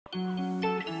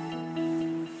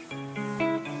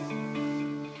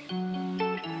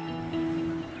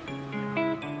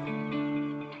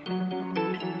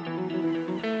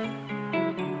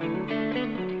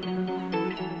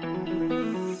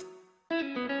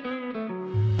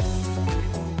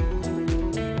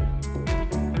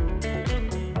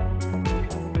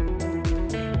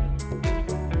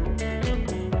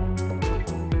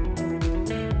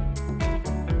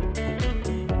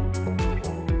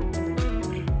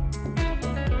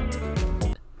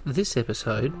This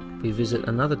episode, we visit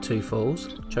another two falls,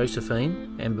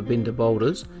 Josephine and Babinda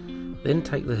Boulders, then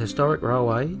take the historic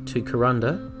railway to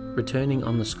Kuranda, returning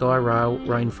on the Skyrail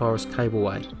Rainforest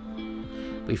Cableway.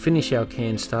 We finish our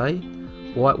Cairns stay,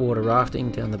 White Water Rafting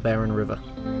down the Barron River.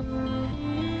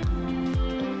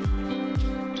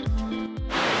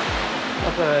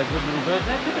 That's a good little bird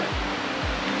nest, isn't it?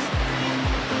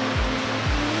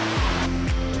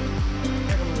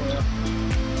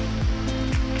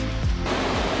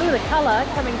 Look at the colour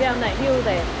coming down that hill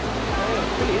there. Oh,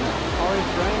 it's pretty, isn't it?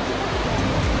 Orange green.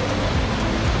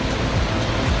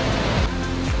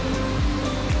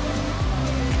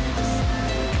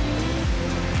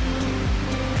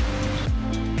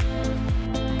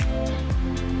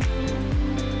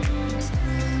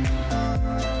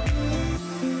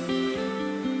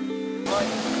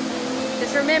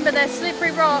 Just remember they're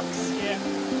slippery rocks. Yeah.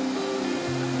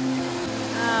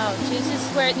 Oh, geez, this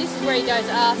is where he goes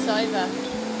arse over.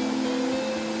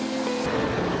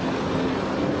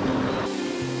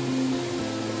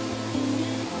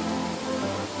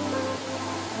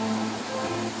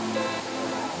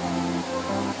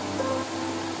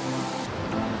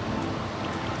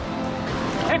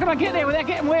 How can I get there without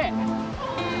getting wet?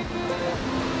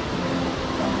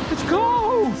 It's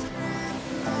cold!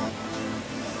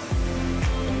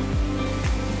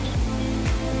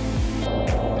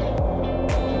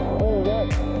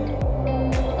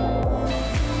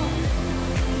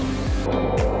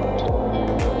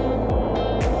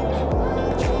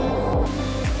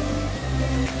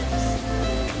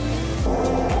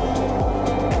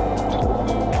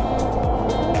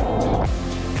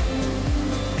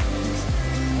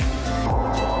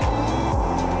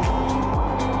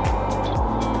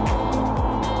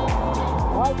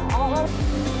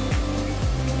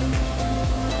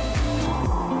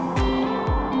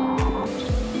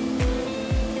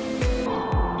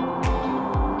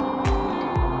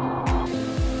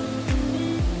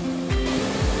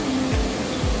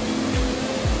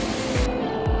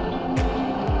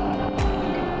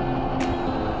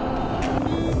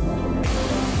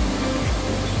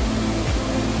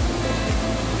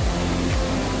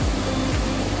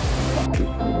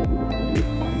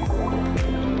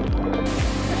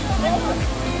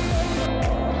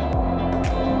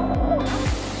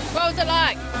 What was it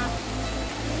like?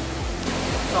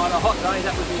 So on a hot day,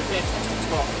 that would be a fantastic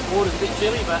spot. Water's a bit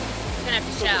chilly, but You're going to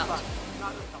have to shout. fun.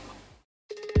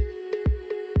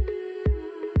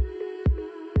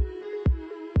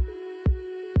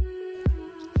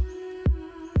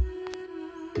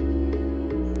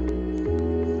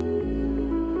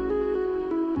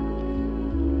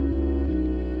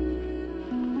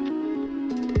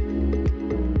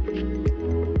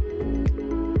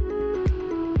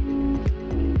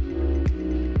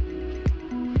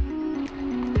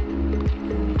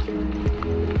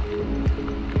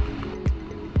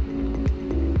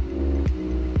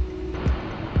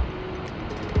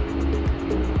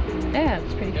 Yeah,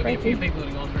 it's pretty There'll be a few freaky. people that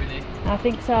have gone through there. I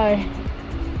think so.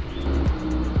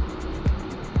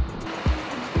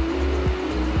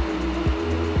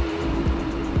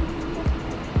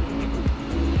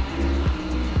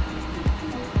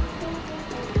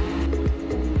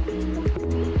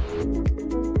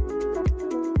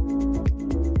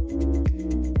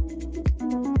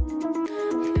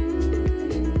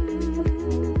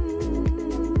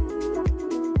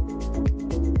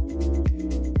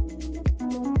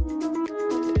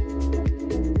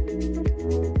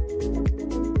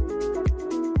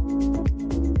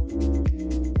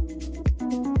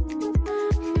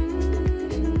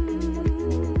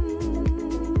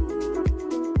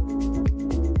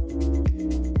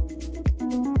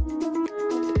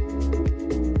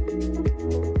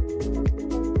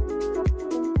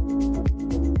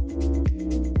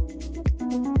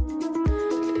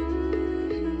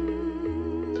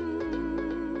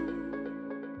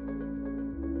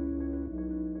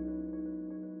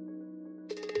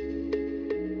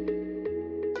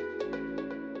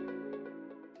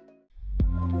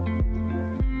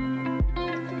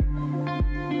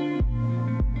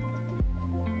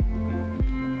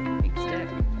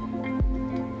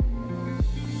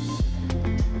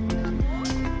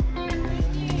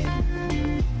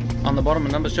 on the bottom, the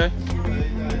numbers, Joe.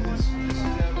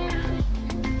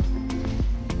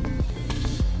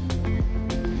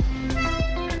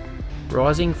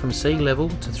 Rising from sea level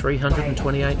to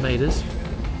 328 metres,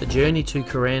 the journey to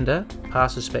Kuranda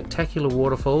passes spectacular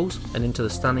waterfalls and into the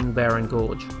stunning Barron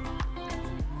Gorge.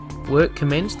 Work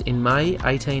commenced in May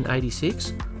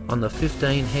 1886 on the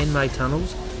 15 handmade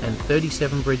tunnels and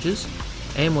 37 bridges,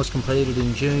 and was completed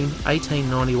in June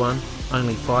 1891,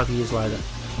 only 5 years later.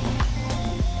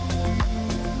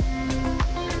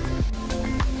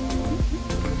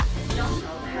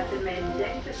 Had the men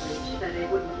decked the bridge so they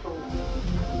wouldn't fall.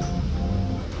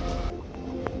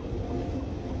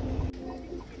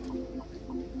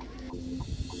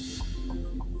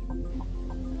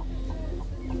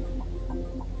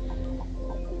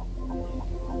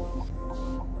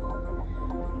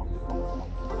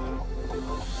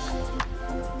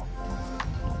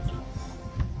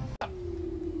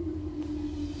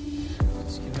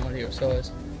 Just give me an idea of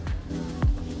size.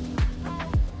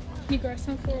 Can you grow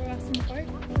some for us on the boat?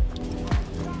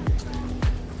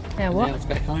 Now Now what? it's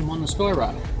back home on the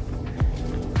Skyrail.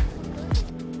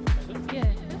 Yeah.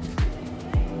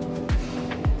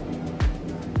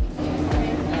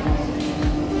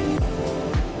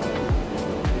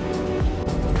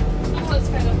 Oh, it's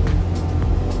better.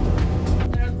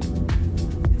 Yeah.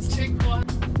 It's too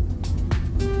quiet.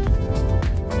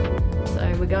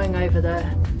 So we're going over the,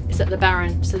 is it the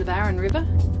Barron, so the Barron River?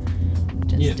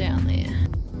 Just Yeah. down there.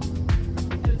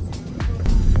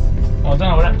 I don't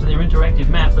know what happened to their interactive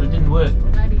map, but it didn't work.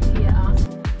 Maybe here us.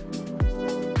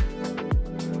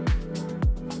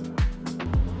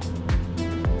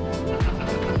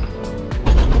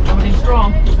 Coming in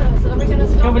strong. So we're gonna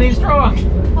stop. Coming in strong.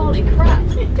 Holy crap.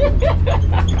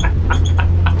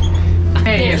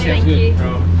 Hey, yes, thank good. you.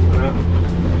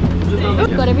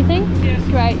 Right. Got everything? Yes.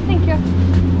 Great, thank you.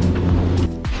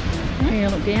 Here,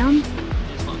 look down.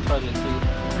 It's not totally clear.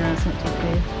 No, it's not too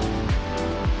clear.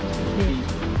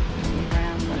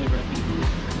 Round.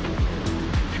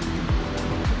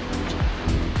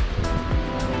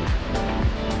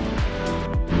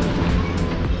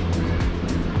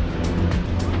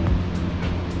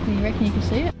 You reckon you can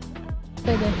see it?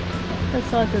 So the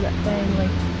size of that family.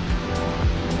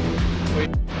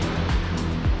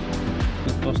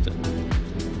 I've lost it.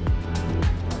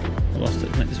 I lost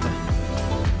it. Went this way.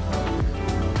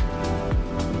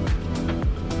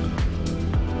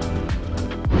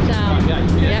 Down.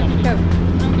 Yeah. Yep, go.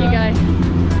 You go.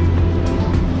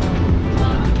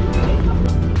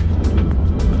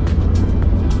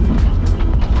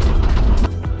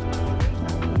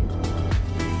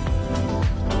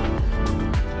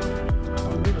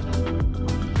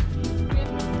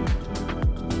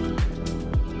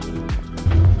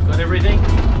 Got everything?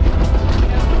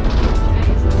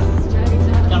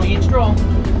 Coming in strong.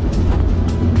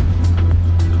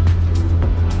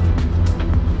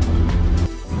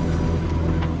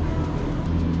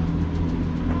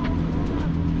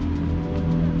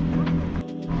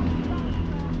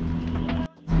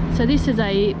 So this is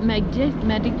a majestic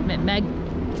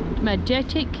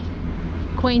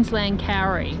Queensland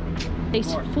kauri.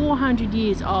 It's 400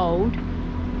 years old,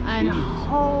 and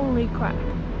holy crap,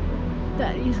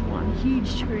 that is one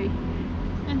huge tree.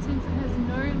 And since it has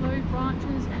no low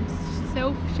branches and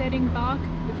self-shedding bark,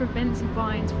 it prevents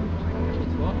vines from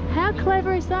growing. How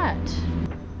clever is that?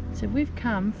 So we've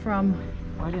come from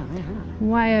Way down there, huh?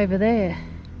 way over there,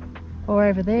 or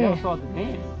over The there, other side of the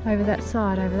dam. over that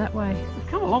side, over that way. We've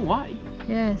come a long way.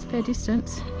 Yeah, it's fair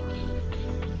distance.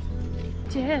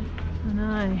 It's your head. I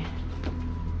know.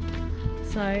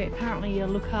 So apparently you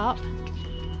look up,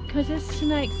 because there's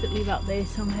snakes that live up there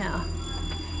somehow,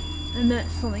 and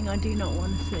that's something I do not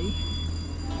want to see.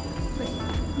 But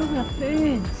look at the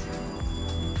ferns.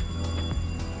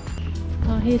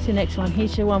 Oh, here's the next one.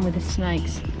 Here's the one with the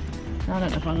snakes. I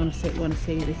don't know if I'm going to want to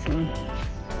see this one.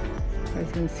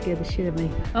 It's going to scare the shit out of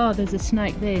me. Oh, there's a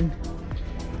snake then.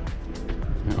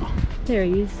 Oh. There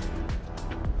he is.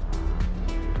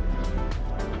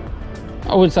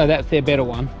 I would say that's their better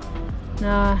one.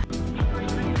 Nah.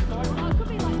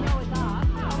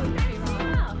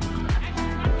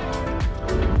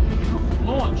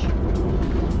 Launch.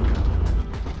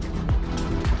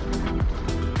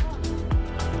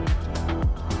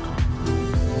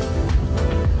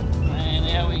 And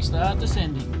now we start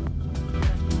descending.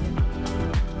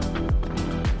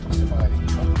 Surviving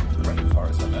tropical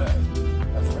rainforests on Earth,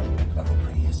 a fragment of a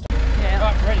prehistoric.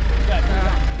 Right, ready. Go.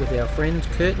 With our friend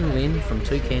Kurt and Lynn from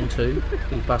Toucan 2,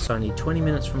 we bus only 20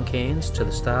 minutes from Cairns to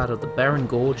the start of the Barron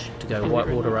Gorge to go white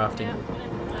water rafting.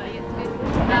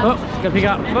 Oh, gotta pick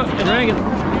up. Look, it's Reagan. So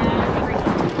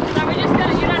we're just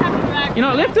gonna, you don't have to drag. You're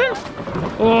not lifting?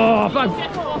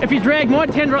 Oh, if you drag my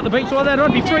tender up the beach like that,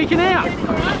 I'd be freaking out.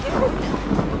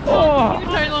 Oh,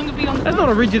 No longer be on the that's not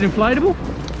a rigid inflatable.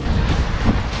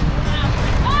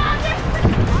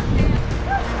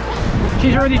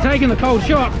 She's already taken the cold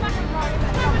shot.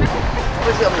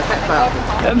 Where's it on the fat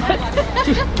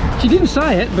bar? She didn't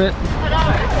say it, but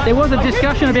there was a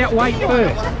discussion about weight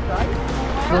first.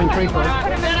 Going tree close.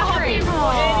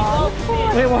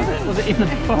 Where was it? Was it in the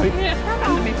boat?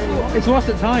 It's lost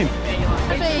its home.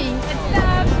 Hey!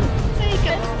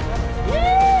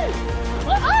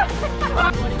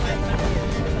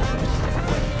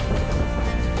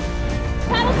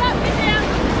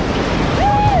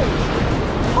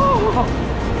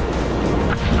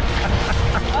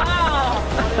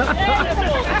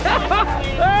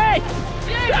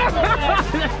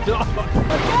 Go!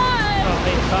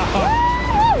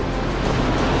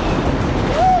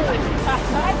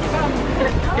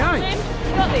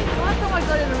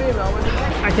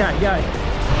 Okay, go.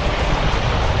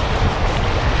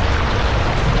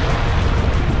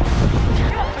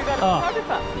 Oh.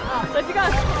 So if you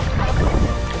guys...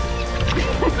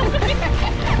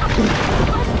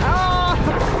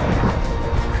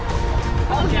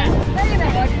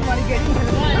 Okay.